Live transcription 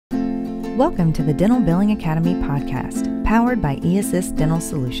Welcome to the Dental Billing Academy podcast, powered by eAssist Dental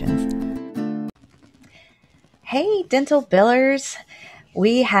Solutions. Hey, dental billers.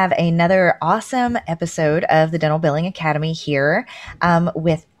 We have another awesome episode of the Dental Billing Academy here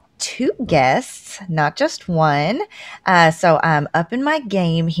with two guests, not just one. So I'm up in my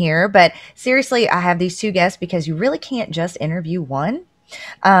game here, but seriously, I have these two guests because you really can't just interview one.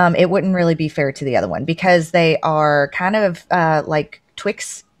 It wouldn't really be fair to the other one because they are kind of like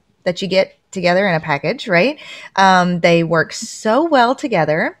Twix that you get together in a package, right? They work so well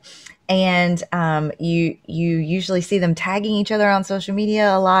together. And you usually see them tagging each other on social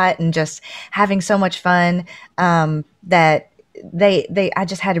media a lot and just having so much fun that I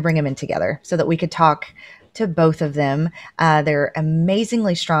just had to bring them in together so that we could talk to both of them. They're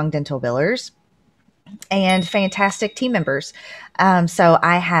amazingly strong dental billers and fantastic team members. So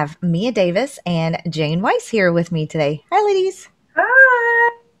I have Mia Davis and Jane Weiss here with me today. Hi, ladies.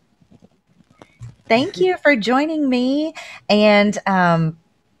 Hi. Thank you for joining me. And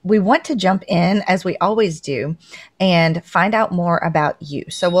we want to jump in, as we always do, and find out more about you.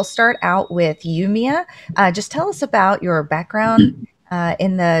 So we'll start out with you, Mia. Just tell us about your background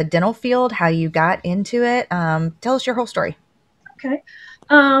in the dental field, how you got into it. Tell us your whole story. Okay.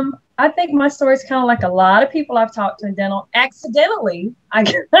 I think my story is kind of like a lot of people I've talked to in dental. Accidentally, I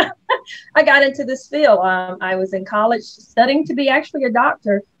got into this field. I was in college studying to be actually a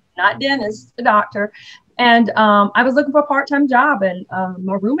doctor, not dentist, a doctor. And I was looking for a part-time job. And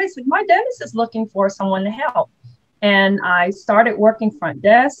my roommate said, my dentist is looking for someone to help. And I started working front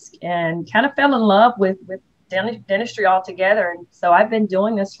desk and kind of fell in love with dentistry altogether. And so I've been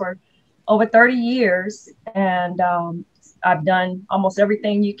doing this for over 30 years. And I've done almost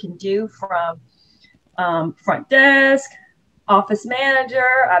everything you can do from front desk, office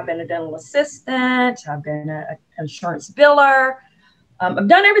manager. I've been a dental assistant. I've been an insurance biller. I've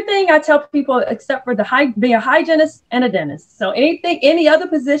done everything I tell people except for being a hygienist and a dentist. So any other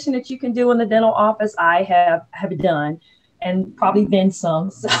position that you can do in the dental office, I have done, and probably then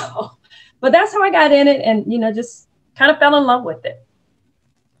some. So, but that's how I got in it, and just kind of fell in love with it.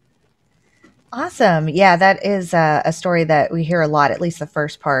 Awesome. Yeah, that is a story that we hear a lot, at least the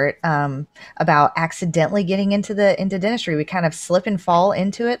first part, about accidentally getting into dentistry. We kind of slip and fall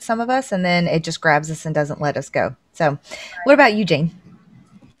into it, some of us, and then it just grabs us and doesn't let us go. So what about you, Jane?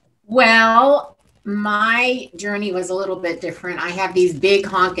 Well, my journey was a little bit different. I have these big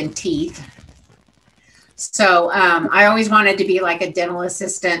honking teeth. So I always wanted to be like a dental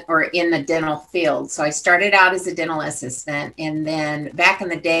assistant or in the dental field. So I started out as a dental assistant. And then back in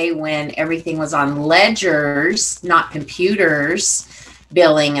the day when everything was on ledgers, not computers,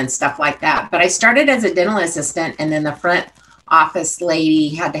 billing and stuff like that. But I started as a dental assistant, and then the front office lady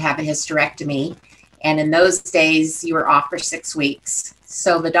had to have a hysterectomy. And in those days, you were off for 6 weeks.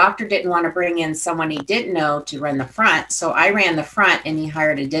 So the doctor didn't want to bring in someone he didn't know to run the front. So I ran the front, and he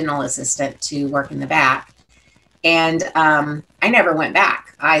hired a dental assistant to work in the back. And I never went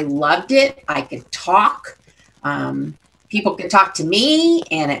back. I loved it. I could talk. People could talk to me,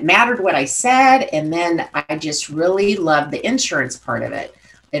 and it mattered what I said. And then I just really loved the insurance part of it.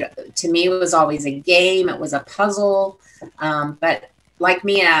 To me, it was always a game. It was a puzzle. But like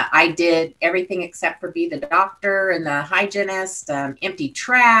Mia, I did everything except for be the doctor and the hygienist, empty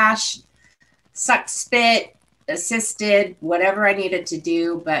trash, suck spit, assisted, whatever I needed to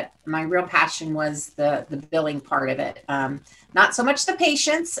do. But my real passion was the billing part of it. Not so much the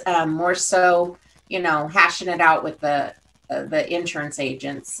patients, more so, hashing it out with the insurance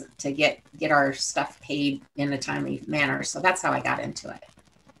agents to get our stuff paid in a timely manner. So that's how I got into it.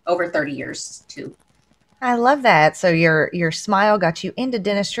 Over 30 years too. I love that. So your smile got you into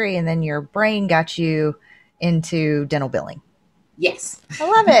dentistry, and then your brain got you into dental billing. Yes. I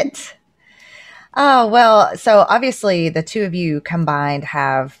love it. Oh, well, so obviously the two of you combined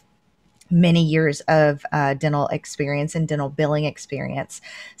have many years of dental experience and dental billing experience.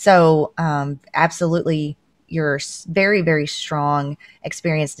 So absolutely, you're very, very strong,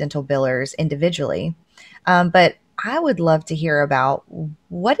 experienced dental billers individually. But I would love to hear about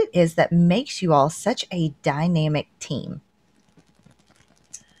what it is that makes you all such a dynamic team.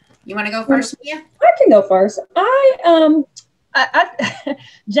 You want to go first, Mia? I can go first.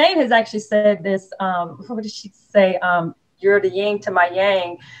 Jane has actually said this. What did she say? You're the yin to my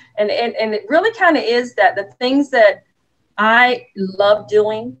yang. And it really kind of is that the things that I love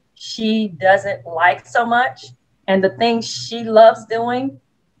doing, she doesn't like so much. And the things she loves doing,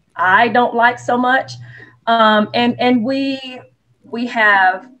 I don't like so much. And we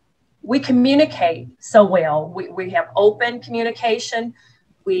communicate so well. We have open communication.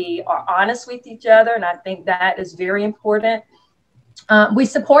 We are honest with each other. And I think that is very important. We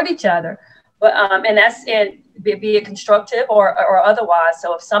support each other, but and that's in be it constructive or otherwise.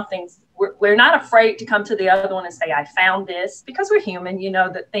 So if something's, we're not afraid to come to the other one and say, I found this, because we're human, you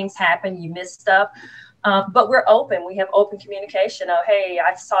know, that things happen, you miss stuff. But we're open. We have open communication of, hey,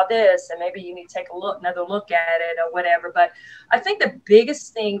 I saw this, and maybe you need to take another look at it or whatever. But I think the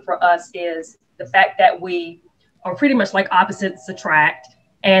biggest thing for us is the fact that we are pretty much like opposites attract,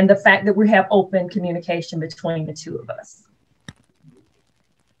 and the fact that we have open communication between the two of us.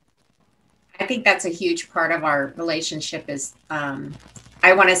 I think that's a huge part of our relationship is,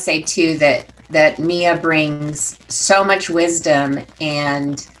 I want to say too, that Mia brings so much wisdom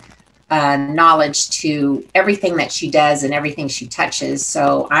and knowledge to everything that she does and everything she touches.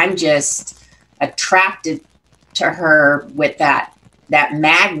 So I'm just attracted to her with that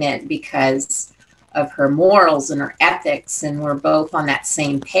magnet because of her morals and her ethics. And we're both on that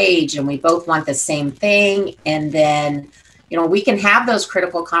same page, and we both want the same thing. And then, you know, we can have those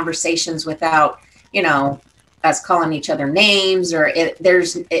critical conversations without, you know, us calling each other names, or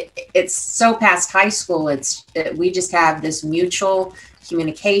it's so past high school. We just have this mutual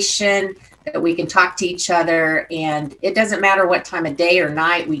communication that we can talk to each other, and it doesn't matter what time of day or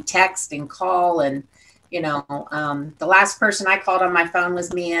night we text and call. And, you know, the last person I called on my phone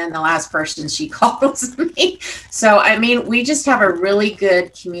was Mia, and the last person she called was me. So, I mean, we just have a really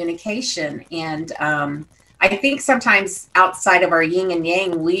good communication. And, I think sometimes outside of our yin and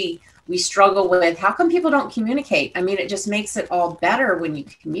yang, we struggle with how come people don't communicate. I mean, it just makes it all better when you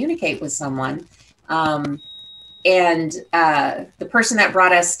communicate with someone. And the person that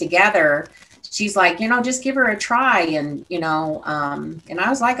brought us together, she's like, you know, just give her a try. And, you know, and I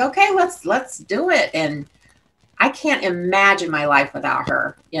was like, okay, let's do it. And I can't imagine my life without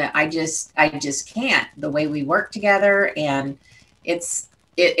her. Yeah, I just can't. The way we work together, and it's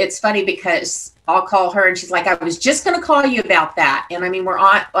funny because I'll call her and she's like, I was just going to call you about that. And I mean,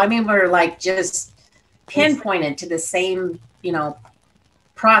 we're like just pinpointed to the same, you know,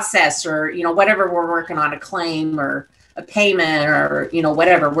 process, or, you know, whatever we're working on, a claim or a payment or, you know,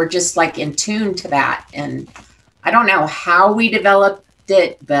 whatever. We're just like in tune to that. And I don't know how we developed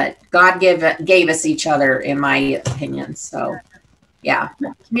it, but God gave us each other, in my opinion. So yeah,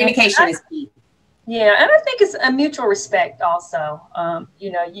 communication is key. Yeah, and I think it's a mutual respect also.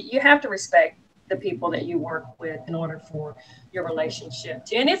 You know, you have to respect the people that you work with in order for your relationship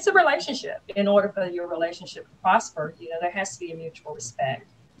to, and it's a relationship. In order for your relationship to prosper, you know, there has to be a mutual respect.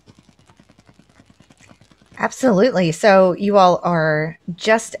 Absolutely. So you all are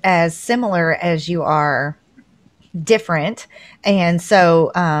just as similar as you are different. And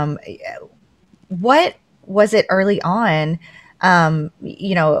so what was it early on?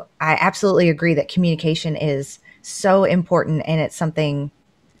 You know, I absolutely agree that communication is so important, and it's something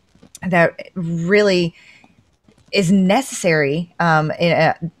that really is necessary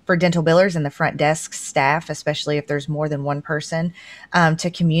for dental billers and the front desk staff, especially if there's more than one person to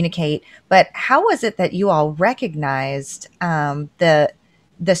communicate. But how was it that you all recognized the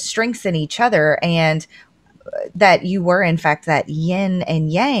strengths in each other, and that you were in fact that yin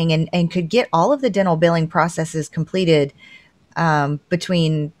and yang, and could get all of the dental billing processes completed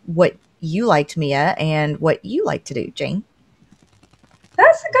between what you liked, Mia, and what you like to do, Jane?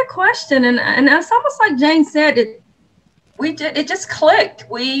 That's a good question, and it's almost like Jane said, it just clicked.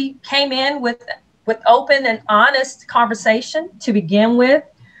 We came in with open and honest conversation to begin with.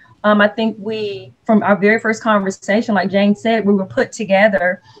 I think from our very first conversation, like Jane said, we were put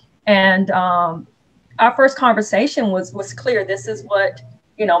together, and our first conversation was clear. This is what,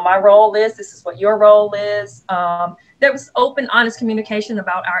 you know, my role is. This is what your role is. There was open, honest communication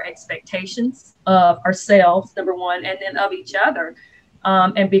about our expectations of ourselves, number one, and then of each other.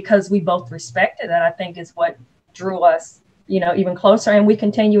 And because we both respected that, I think is what drew us, you know, even closer. And we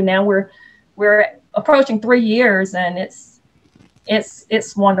continue now. We're approaching 3 years, and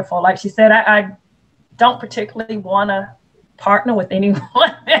it's wonderful. Like she said, I don't particularly want to partner with anyone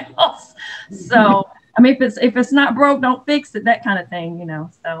else. So, I mean, if it's not broke, don't fix it, that kind of thing, you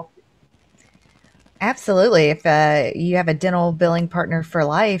know, so. Absolutely. If you have a dental billing partner for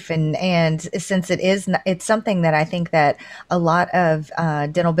life, and since it's something that I think that a lot of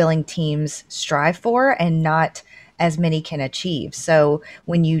dental billing teams strive for, and not as many can achieve. So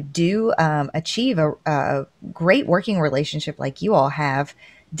when you do achieve a great working relationship like you all have,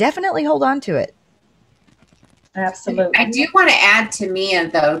 definitely hold on to it. Absolutely. I do want to add to Mia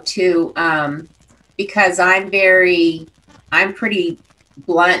though too, because I'm pretty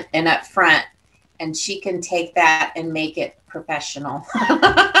blunt and upfront. And she can take that and make it professional.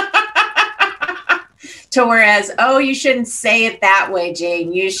 To whereas, oh, you shouldn't say it that way,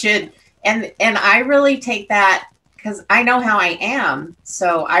 Jane. You should. And I really take that because I know how I am.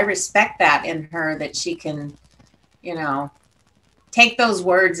 So I respect that in her, that she can, you know, take those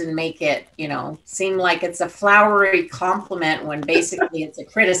words and make it, you know, seem like it's a flowery compliment when basically it's a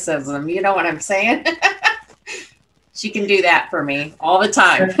criticism. You know what I'm saying? She can do that for me all the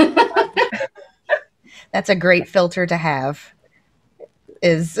time. That's a great filter to have,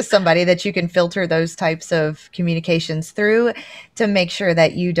 is somebody that you can filter those types of communications through to make sure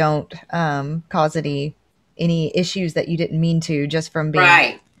that you don't cause any issues that you didn't mean to, just from being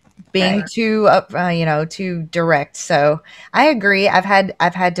Right. too too direct. So I agree. I've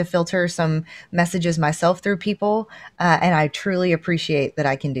had to filter some messages myself through people, and I truly appreciate that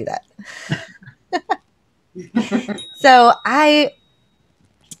I can do that. So I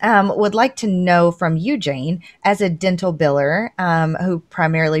would like to know from you, Jane, as a dental biller who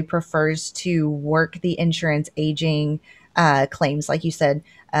primarily prefers to work the insurance aging claims, like you said,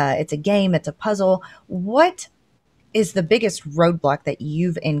 it's a game, it's a puzzle. What is the biggest roadblock that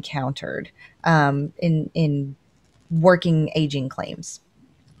you've encountered in working aging claims?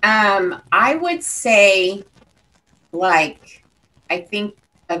 I would say, like, I think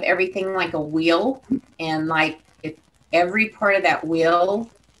of everything like a wheel, and like if every part of that wheel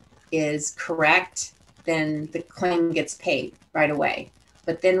is correct, then the claim gets paid right away.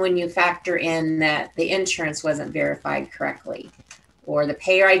 But then when you factor in that the insurance wasn't verified correctly, or the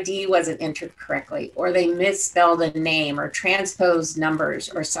payer ID wasn't entered correctly, or they misspelled a name or transposed numbers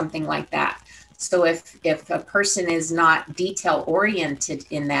or something like that. So if a person is not detail oriented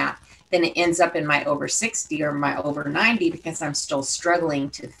in that, then it ends up in my over 60 or my over 90 because I'm still struggling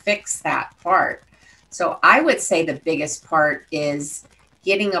to fix that part. So I would say the biggest part is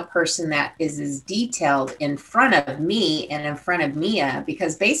getting a person that is as detailed in front of me and in front of Mia,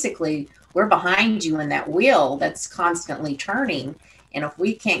 because basically we're behind you in that wheel that's constantly turning. And if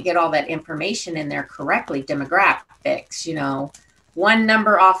we can't get all that information in there correctly, demographics, you know, one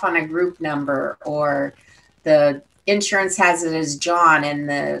number off on a group number, or the insurance has it as John and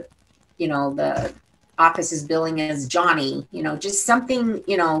the, you know, the office is billing as Johnny, you know, just something,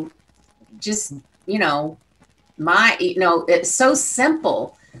 you know, just, you know, it's so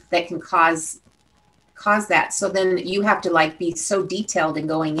simple that can cause that. So then you have to like be so detailed in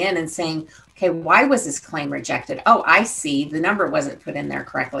going in and saying, okay, why was this claim rejected? Oh, I see, the number wasn't put in there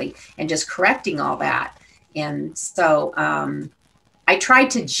correctly, and just correcting all that. And so I try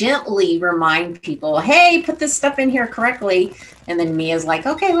to gently remind people, hey, put this stuff in here correctly. And then Mia's like,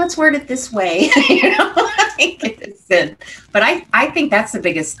 okay, let's word it this way. You know, but I think that's the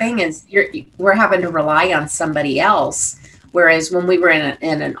biggest thing is we're having to rely on somebody else. Whereas when we were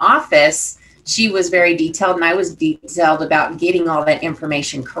in an office, she was very detailed and I was detailed about getting all that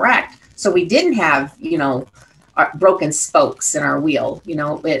information correct. So we didn't have, you know, broken spokes in our wheel. You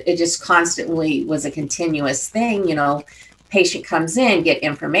know, it just constantly was a continuous thing. You know, patient comes in, get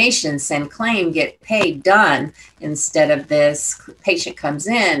information, send claim, get paid, done. Instead of this, patient comes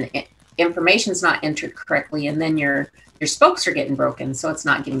in, information's not entered correctly, and then your spokes are getting broken, so it's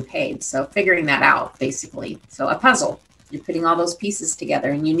not getting paid. So figuring that out, basically. So a puzzle. You're putting all those pieces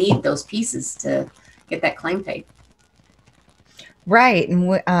together, and you need those pieces to get that claim paid. Right.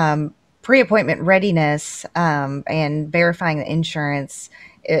 And pre-appointment readiness and verifying the insurance,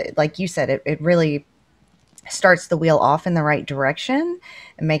 like you said, it really starts the wheel off in the right direction,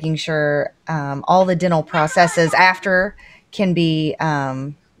 and making sure all the dental processes after can be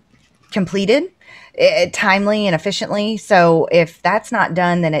completed timely and efficiently. So if that's not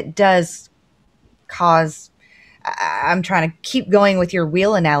done, then it does cause, I'm trying to keep going with your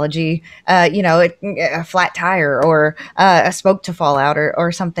wheel analogy, you know, a flat tire or a spoke to fall out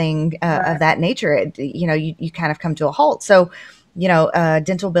or something of that nature. You know, you kind of come to a halt. So, you know,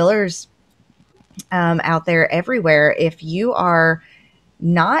 dental billers out there everywhere, if you are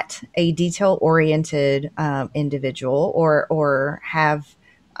not a detail oriented individual or have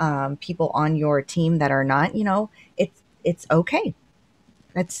people on your team that are not, you know, it's okay.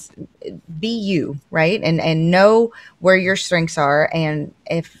 That's, be you, right? And know where your strengths are. And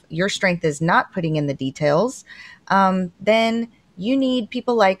if your strength is not putting in the details, then you need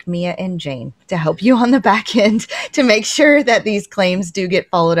people like Mia and Jane to help you on the back end to make sure that these claims do get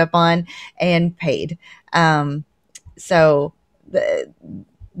followed up on and paid. So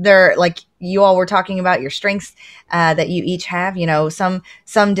they're like, you all were talking about your strengths that you each have. You know, some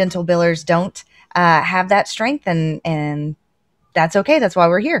dental billers don't have that strength, and that's okay. That's why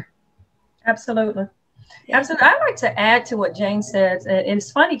we're here. Absolutely. Absolutely. I'd like to add to what Jane says. It's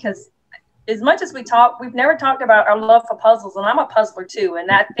funny because as much as we've never talked about our love for puzzles, and I'm a puzzler too. And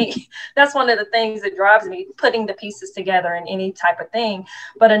I think that's one of the things that drives me, putting the pieces together in any type of thing.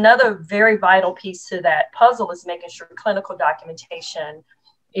 But another very vital piece to that puzzle is making sure clinical documentation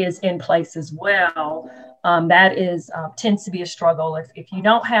is in place as well. That tends to be a struggle. If you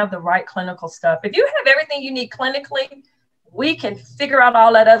don't have the right clinical stuff, if you have everything you need clinically, we can figure out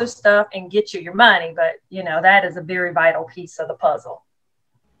all that other stuff and get you your money. But, that is a very vital piece of the puzzle,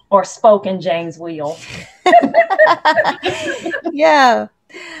 or spoke in Jane's wheel. Yeah.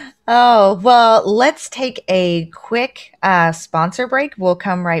 Oh, well, let's take a quick sponsor break. We'll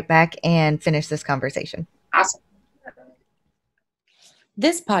come right back and finish this conversation. Awesome.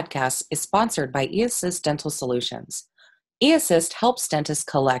 This podcast is sponsored by eAssist Dental Solutions. eAssist helps dentists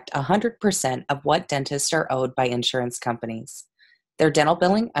collect 100% of what dentists are owed by insurance companies. Their dental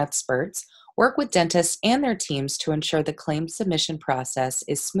billing experts work with dentists and their teams to ensure the claim submission process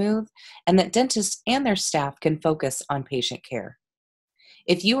is smooth and that dentists and their staff can focus on patient care.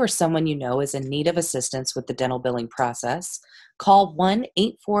 If you or someone you know is in need of assistance with the dental billing process, call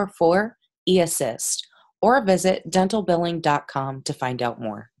 1-844-eAssist or visit dentalbilling.com to find out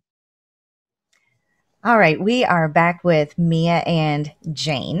more. All right, we are back with Mia and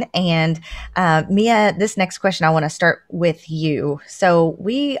Jane. And Mia, this next question, I want to start with you. So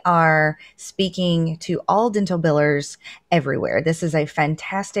we are speaking to all dental billers everywhere. This is a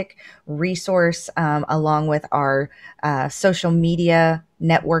fantastic resource along with our social media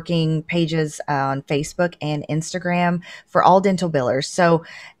networking pages on Facebook and Instagram for all dental billers. So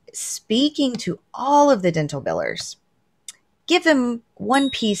speaking to all of the dental billers, give them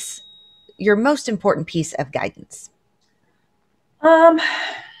one piece, your most important piece of guidance. Wow,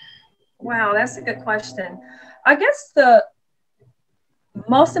 that's a good question. I guess the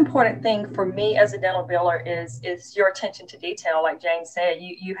most important thing for me as a dental biller is your attention to detail. Like Jane said,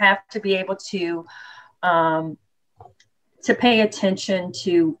 you have to be able to pay attention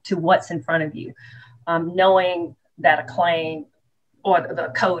to what's in front of you, knowing that a claim or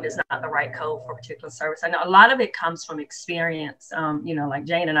the code is not the right code for a particular service. I know a lot of it comes from experience. Like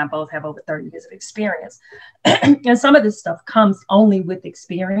Jane and I both have over 30 years of experience. And some of this stuff comes only with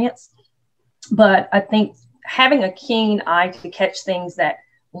experience. But I think having a keen eye to catch things that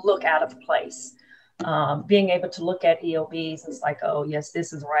look out of place, being able to look at EOBs, it's like, oh, yes,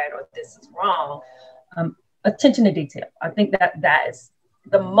 this is right or this is wrong. Attention to detail. I think that is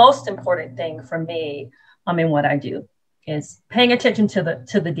the most important thing for me in what I do, is paying attention to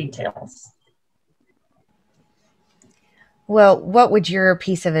the details. Well, what would your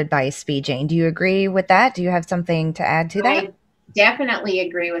piece of advice be, Jane? Do you agree with that? Do you have something to add to that? I definitely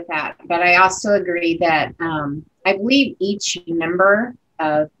agree with that. But I also agree that I believe each member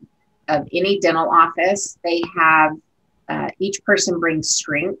of any dental office, they have, each person brings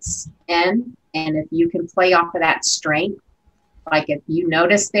strengths in. And if you can play off of that strength, like if you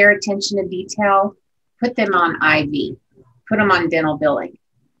notice their attention to detail, put them on IV. Put them on dental billing.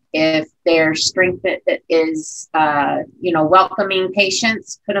 If their strength that is, welcoming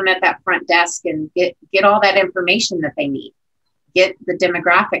patients, put them at that front desk and get all that information that they need. Get the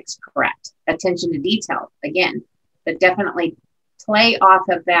demographics correct. Attention to detail again, but definitely play off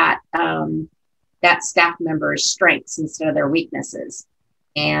of that that staff member's strengths instead of their weaknesses,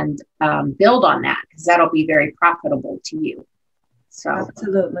 and build on that, because that'll be very profitable to you. So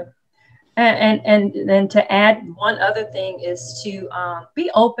absolutely. And to add one other thing is to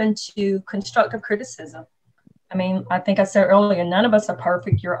be open to constructive criticism. I mean, I think I said earlier, none of us are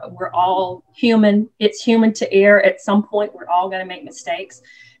perfect. We're all human. It's human to err. At some point, we're all going to make mistakes,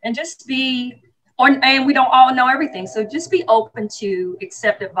 and and we don't all know everything. So just be open to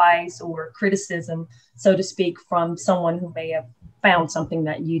accept advice or criticism, so to speak, from someone who may have found something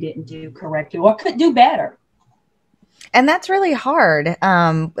that you didn't do correctly or could do better. And that's really hard,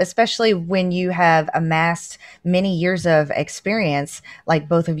 especially when you have amassed many years of experience like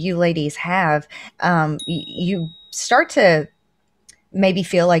both of you ladies have. You start to maybe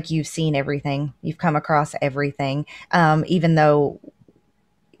feel like you've seen everything. You've come across everything, even though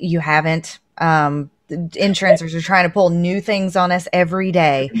you haven't. Insurances are trying to pull new things on us every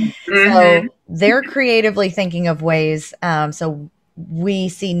day. Mm-hmm. So they're creatively thinking of ways. So we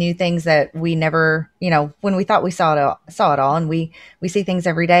see new things that we never, when we thought we saw it all, and we see things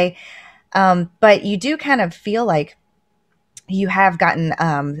every day. But you do kind of feel like you have gotten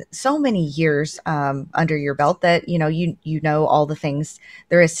so many years under your belt that, you know all the things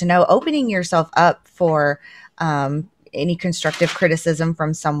there is to know. Opening yourself up for any constructive criticism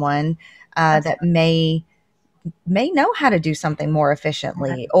from someone that may may know how to do something more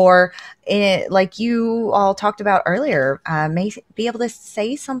efficiently, or like you all talked about earlier, may be able to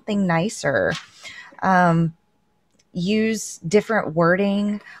say something nicer, use different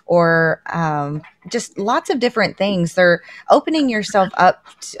wording, or just lots of different things. They're opening yourself up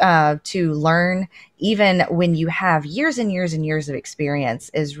to learn, even when you have years and years and years of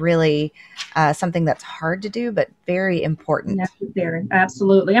experience, is really something that's hard to do, but very important. Necessary.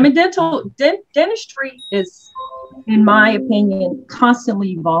 Absolutely. I mean, dentistry is, in my opinion,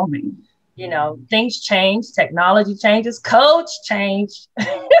 constantly evolving. You know, things change, technology changes, codes change.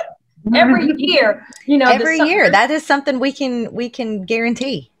 Every year, you know, every year. That is something we can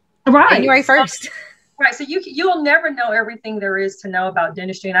guarantee. Right. January 1st. Right. So you'll never know everything there is to know about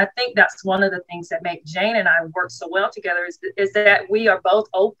dentistry. And I think that's one of the things that make Jane and I work so well together is that we are both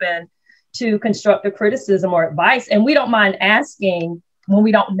open to constructive criticism or advice. And we don't mind asking when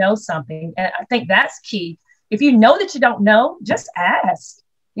we don't know something. And I think that's key. If you know that you don't know, just ask.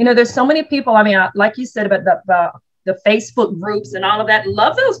 You know, there's so many people. I mean, like you said about the Facebook groups and all of that.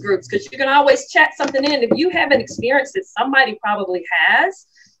 Love those groups because you can always chat something in. If you have an experience that somebody probably has,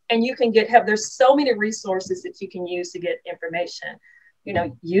 and you can there's so many resources that you can use to get information, you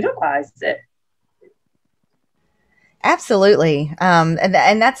know, utilize it. Absolutely. And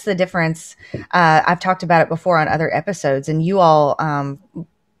that's the difference. I've talked about it before on other episodes, and you all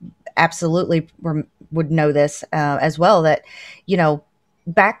absolutely would know this as well, that, you know,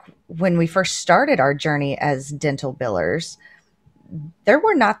 back when we first started our journey as dental billers, there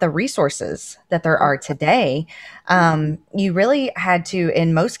were not the resources that there are today. You really had to,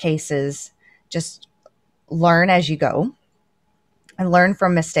 in most cases, just learn as you go and learn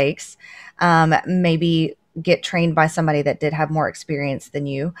from mistakes. Maybe get trained by somebody that did have more experience than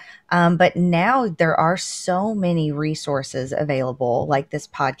you. But now there are so many resources available, like this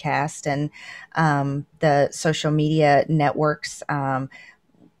podcast and the social media networks,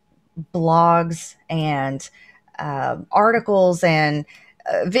 blogs and articles and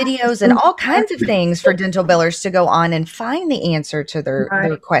videos and all kinds of things for dental billers to go on and find the answer to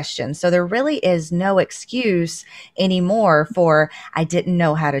their questions. So there really is no excuse anymore for, I didn't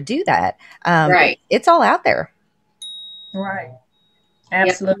know how to do that. It's all out there. Right.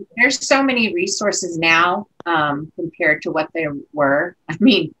 Absolutely. Yeah, there's so many resources now compared to what there were. I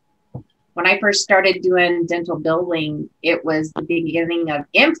mean, when I first started doing dental billing, it was the beginning of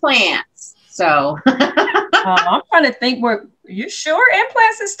implants. So I'm trying to think, are you sure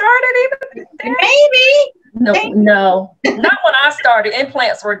implants had started even there? Maybe. No, not when I started.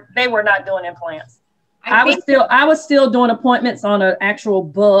 They were not doing implants. I was still doing appointments on an actual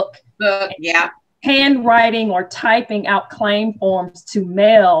book. Yeah. Handwriting or typing out claim forms to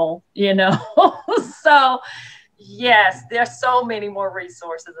mail, you know. So yes, there's so many more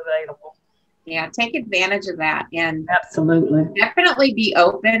resources available. Yeah, take advantage of that, and absolutely, definitely be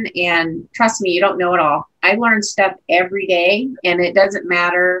open. And trust me, you don't know it all. I learn stuff every day, and it doesn't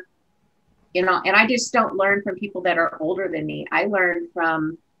matter, you know. And I just don't learn from people that are older than me. I learn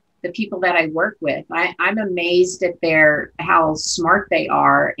from the people that I work with. I'm amazed at how smart they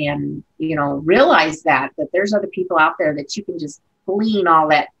are, and you know, realize that there's other people out there that you can just glean all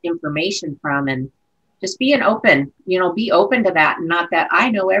that information from, and just being open. You know, be open to that, and not that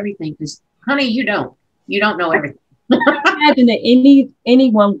I know everything, because honey, you don't know everything. Imagine that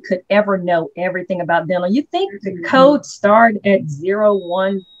anyone could ever know everything about dental. You think the code start at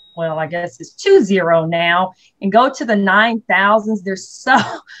 01, well, I guess it's 20 now, and go to the 9000s. There's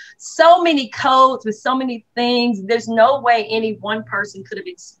so many codes with so many things. There's no way any one person could have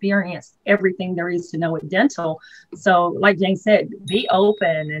experienced everything there is to know with dental. So like Jane said, be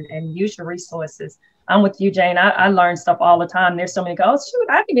open and use your resources. I'm with you, Jane. I learn stuff all the time. There's so many codes. Shoot,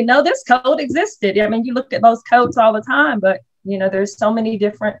 I didn't even know this code existed. I mean, you look at those codes all the time, but you know, there's so many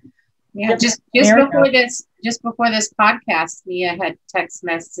different. Yeah, just before this podcast, Mia had text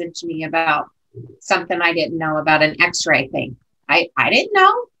messaged me about something I didn't know about an X-ray thing. I didn't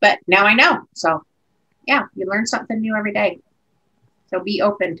know, but now I know. So yeah, you learn something new every day. So be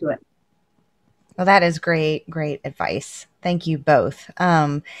open to it. Well, that is great advice. Thank you both.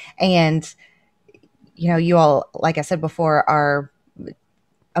 And you know, you all, like I said before, are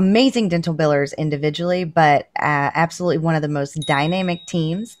amazing dental billers individually, but absolutely one of the most dynamic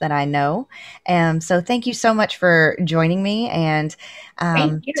teams that I know. So thank you so much for joining me and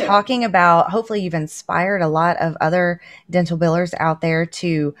talking about, hopefully you've inspired a lot of other dental billers out there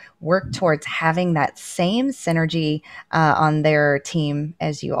to work towards having that same synergy on their team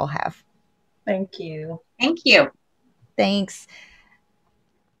as you all have. Thank you. Thank you. Thanks.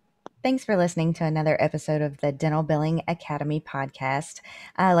 Thanks for listening to another episode of the Dental Billing Academy podcast.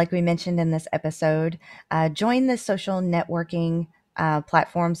 Like we mentioned in this episode, join the social networking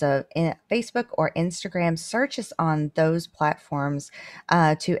platforms of Facebook or Instagram. Search us on those platforms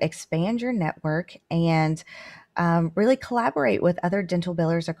to expand your network and really collaborate with other dental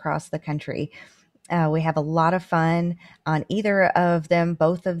billers across the country. We have a lot of fun on either of them,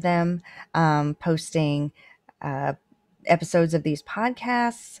 both of them, posting episodes of these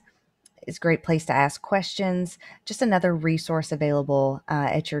podcasts. It's a great place to ask questions, just another resource available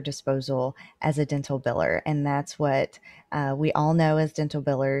at your disposal as a dental biller. And that's what we all know as dental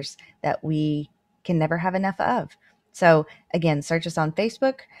billers that we can never have enough of. So again, search us on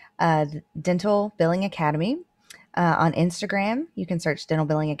Facebook, Dental Billing Academy. On Instagram, you can search Dental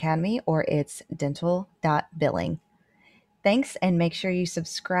Billing Academy, or it's dental.billing. Thanks, and make sure you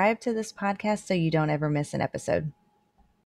subscribe to this podcast so you don't ever miss an episode.